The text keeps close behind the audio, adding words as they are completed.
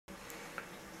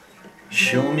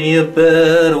Show me a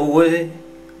better way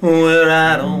where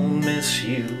I don't miss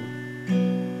you.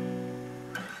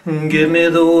 Give me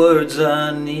the words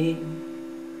I need.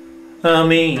 I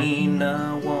mean,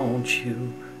 I want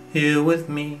you here with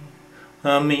me.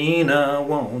 I mean, I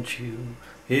want you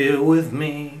here with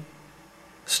me.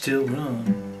 Still run.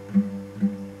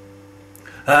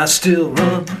 I still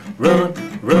run, run,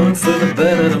 run for the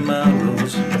better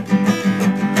tomorrows.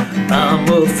 I'm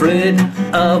afraid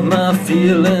of my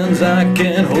feelings. I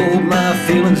can't hold my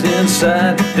feelings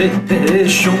inside. Hey, hey, hey,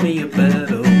 show me a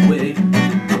better way.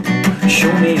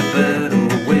 Show me a better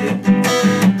way.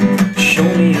 Show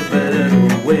me a better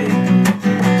way.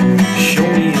 Show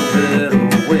me a better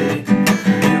way.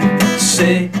 You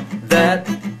say that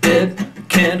it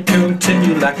can't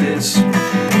continue like this,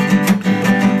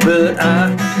 but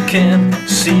I can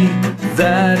see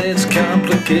that it's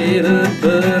complicated,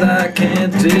 but I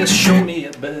can't just show me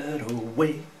a better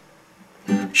way.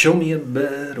 Show me a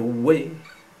better way.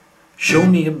 Show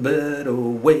me a better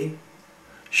way.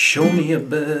 Show me a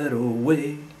better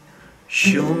way.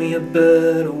 Show me a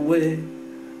better way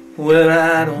where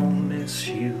I don't miss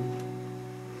you.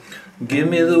 Give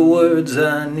me the words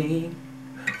I need.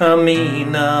 I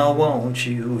mean, I want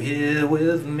you here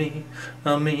with me.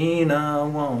 I mean, I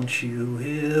want you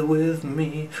here with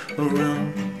me.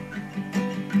 Run.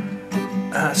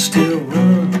 I still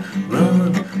run,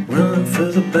 run, run for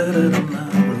the better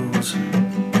tomorrows.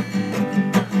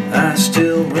 I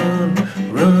still run,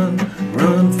 run,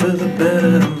 run for the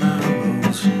better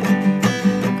tomorrows.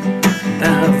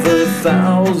 Have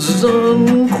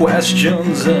 1,000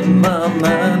 questions in my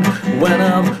mind. When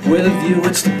I'm with you,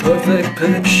 it's the perfect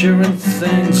picture and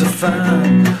things are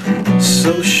fine.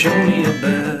 So show me a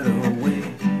better way.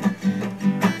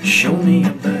 Show me a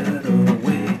better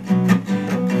way.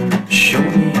 Show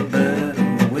me a better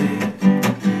way.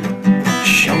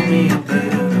 Show me a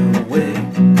better way.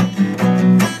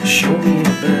 Show me a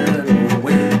better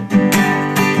way.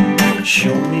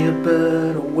 Show me a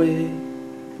better way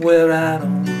where I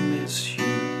don't miss you.